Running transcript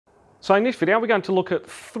So in this video we're going to look at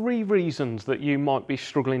 3 reasons that you might be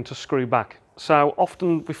struggling to screw back. So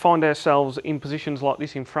often we find ourselves in positions like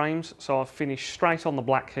this in frames, so I've finished straight on the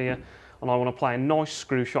black here and I want to play a nice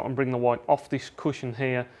screw shot and bring the white off this cushion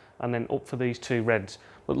here and then up for these 2 reds.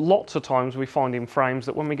 But lots of times we find in frames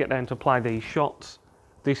that when we get down to play these shots,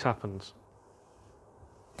 this happens.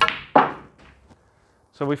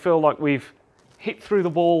 So we feel like we've hit through the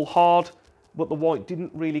ball hard, but the white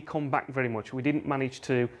didn't really come back very much. We didn't manage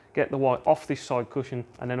to get the white off this side cushion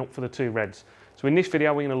and then up for the 2 reds. So in this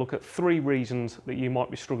video we're going to look at 3 reasons that you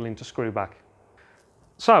might be struggling to screw back.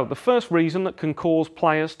 So the first reason that can cause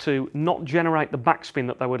players to not generate the backspin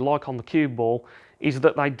that they would like on the cue ball is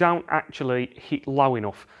that they don't actually hit low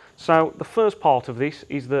enough. So the first part of this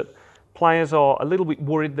is that players are a little bit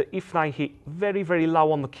worried that if they hit very, very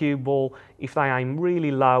low on the cue ball, if they aim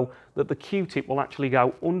really low, that the cue tip will actually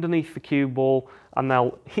go underneath the cue ball and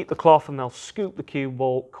they'll hit the cloth and they'll scoop the cue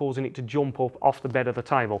ball, causing it to jump up off the bed of the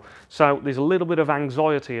table. So there's a little bit of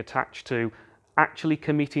anxiety attached to actually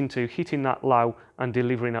committing to hitting that low and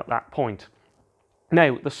delivering at that point.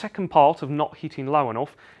 Now, the second part of not hitting low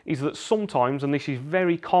enough is that sometimes, and this is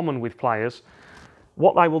very common with players,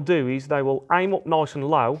 what they will do is they will aim up nice and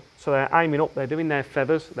low, so they're aiming up, they're doing their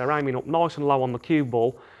feathers, they're aiming up nice and low on the cue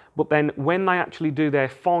ball, but then when they actually do their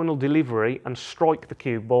final delivery and strike the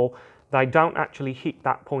cue ball, they don't actually hit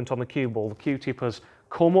that point on the cue ball. The cue tip has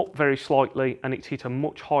come up very slightly and it's hit a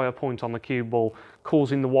much higher point on the cue ball,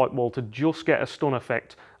 causing the white ball to just get a stun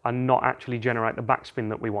effect and not actually generate the backspin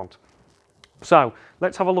that we want. So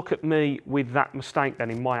let's have a look at me with that mistake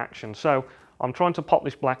then in my action. So I'm trying to pop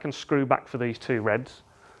this black and screw back for these 2 reds.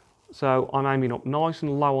 So I'm aiming up nice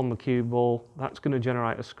and low on the cue ball. That's going to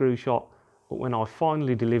generate a screw shot. But when I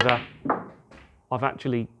finally deliver, I've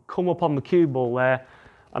actually come up on the cue ball there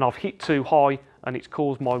and I've hit too high and it's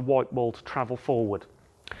caused my white ball to travel forward.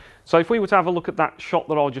 So if we were to have a look at that shot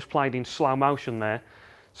that I just played in slow motion there,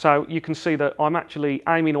 so you can see that I'm actually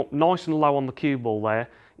aiming up nice and low on the cue ball there.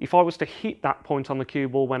 If I was to hit that point on the cue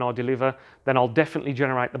ball when I deliver, then I'll definitely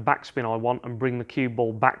generate the backspin I want and bring the cue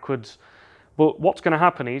ball backwards. But what's going to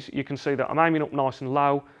happen is you can see that I'm aiming up nice and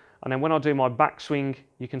low, and then when I do my backswing,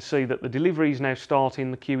 you can see that the delivery is now starting,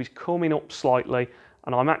 the cue is coming up slightly,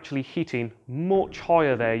 and I'm actually hitting much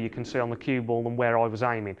higher there, you can see on the cue ball, than where I was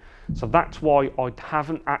aiming. So that's why I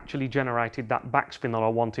haven't actually generated that backspin that I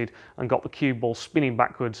wanted and got the cue ball spinning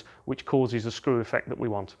backwards, which causes the screw effect that we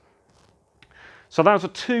want. So those are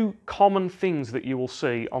 2 common things that you will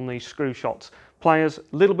see on these screw shots. Players, a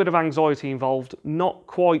little bit of anxiety involved, not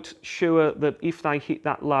quite sure that if they hit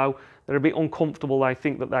that low, they're a bit uncomfortable. They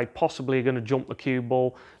think that they possibly are going to jump the cue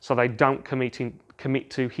ball, so they don't commit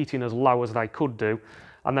to hitting as low as they could do.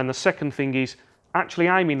 And then the second thing is actually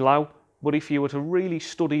aiming low, but if you were to really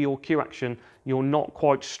study your cue action, you're not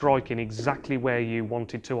quite striking exactly where you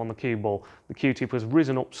wanted to on the cue ball. The cue tip has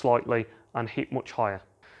risen up slightly and hit much higher.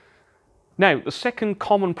 Now, the second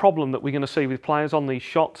common problem that we're going to see with players on these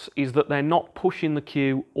shots is that they're not pushing the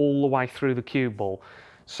cue all the way through the cue ball.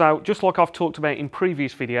 So just like I've talked about in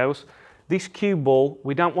previous videos, this cue ball,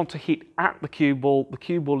 we don't want to hit at the cue ball. The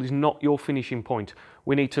cue ball is not your finishing point.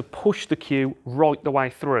 We need to push the cue right the way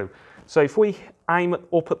through. So if we aim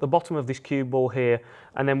up at the bottom of this cue ball here,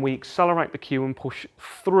 and then we accelerate the cue and push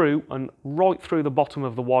through and right through the bottom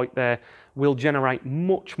of the white there, we'll generate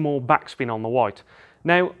much more backspin on the white.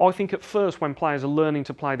 Now, I think at first when players are learning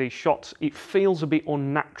to play these shots, it feels a bit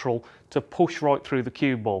unnatural to push right through the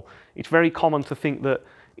cue ball. It's very common to think that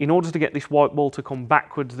in order to get this white ball to come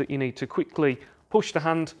backwards, that you need to quickly push the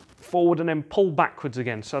hand forward and then pull backwards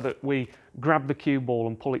again so that we grab the cue ball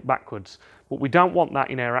and pull it backwards. But we don't want that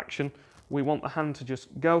in our action. We want the hand to just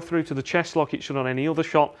go through to the chest like it should on any other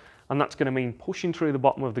shot, and that's going to mean pushing through the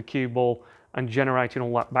bottom of the cue ball and generating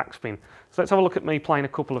all that backspin. So let's have a look at me playing a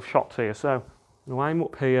couple of shots here. So I'm going to aim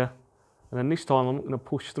up here, and then this time I'm not going to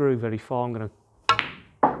push through very far. I'm going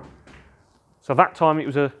to... So that time it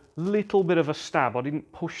was a little bit of a stab. I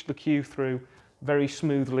didn't push the cue through very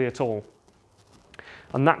smoothly at all.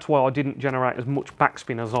 And that's why I didn't generate as much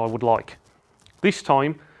backspin as I would like. This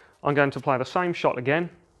time I'm going to play the same shot again,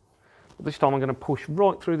 but this time I'm going to push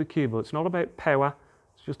right through the cue ball. It's not about power,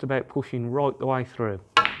 it's just about pushing right the way through.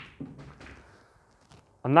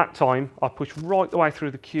 And that time I pushed right the way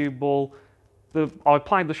through the cue ball. I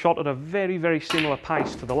played the shot at a very, very similar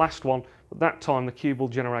pace to the last one, but that time the cue ball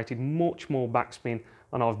generated much more backspin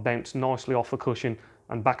and I've bounced nicely off the cushion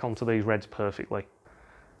and back onto these reds perfectly.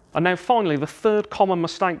 And now finally, the third common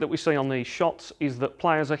mistake that we see on these shots is that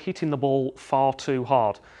players are hitting the ball far too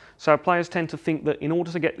hard. So players tend to think that in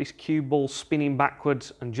order to get this cue ball spinning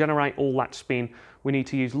backwards and generate all that spin, we need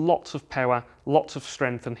to use lots of power, lots of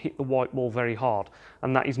strength and hit the white ball very hard.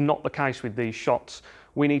 And that is not the case with these shots.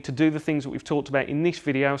 We need to do the things that we've talked about in this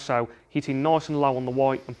video, so hitting nice and low on the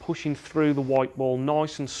white and pushing through the white ball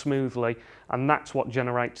nice and smoothly, and that's what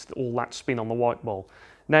generates all that spin on the white ball.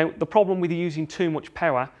 Now, the problem with using too much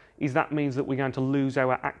power is that means that we're going to lose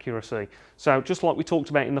our accuracy. So just like we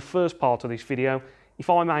talked about in the first part of this video, if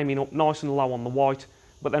I'm aiming up nice and low on the white,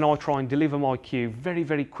 but then I try and deliver my cue very,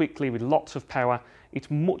 very quickly with lots of power, it's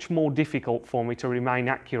much more difficult for me to remain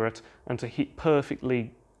accurate and to hit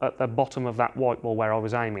perfectly at the bottom of that white ball where I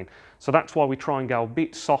was aiming. So that's why we try and go a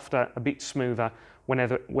bit softer, a bit smoother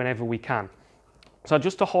whenever we can. So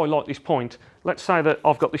just to highlight this point, let's say that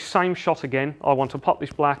I've got this same shot again. I want to pop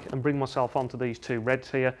this black and bring myself onto these two reds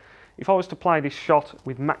here. If I was to play this shot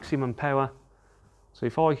with maximum power, so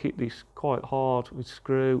if I hit this quite hard with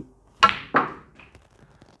screw,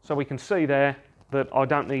 so we can see there that I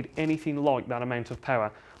don't need anything like that amount of power.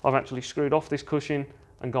 I've actually screwed off this cushion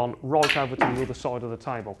and gone right over to the other side of the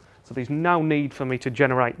table. So there's no need for me to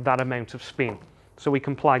generate that amount of spin. So we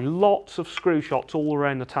can play lots of screw shots all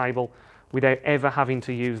around the table without ever having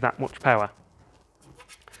to use that much power.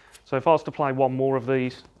 So if I was to play one more of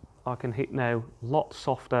these, I can hit now a lot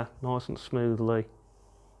softer, nice and smoothly.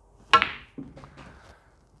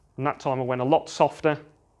 And that time I went a lot softer,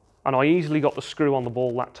 and I easily got the screw on the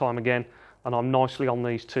ball that time again, and I'm nicely on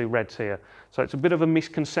these two reds here. So it's a bit of a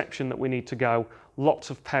misconception that we need to go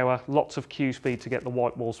lots of power, lots of cue speed to get the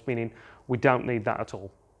white ball spinning. We don't need that at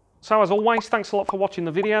all. So as always, thanks a lot for watching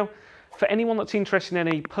the video. For anyone that's interested in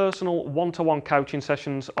any personal one-to-one coaching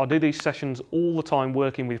sessions, I do these sessions all the time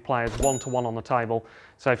working with players one-to-one on the table.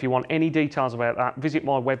 So if you want any details about that, visit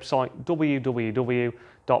my website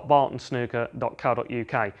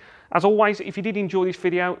www.bartonsnooker.co.uk. As always, if you did enjoy this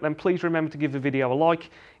video, then please remember to give the video a like.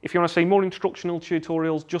 If you want to see more instructional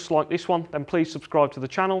tutorials just like this one, then please subscribe to the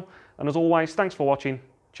channel. And as always, thanks for watching.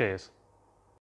 Cheers.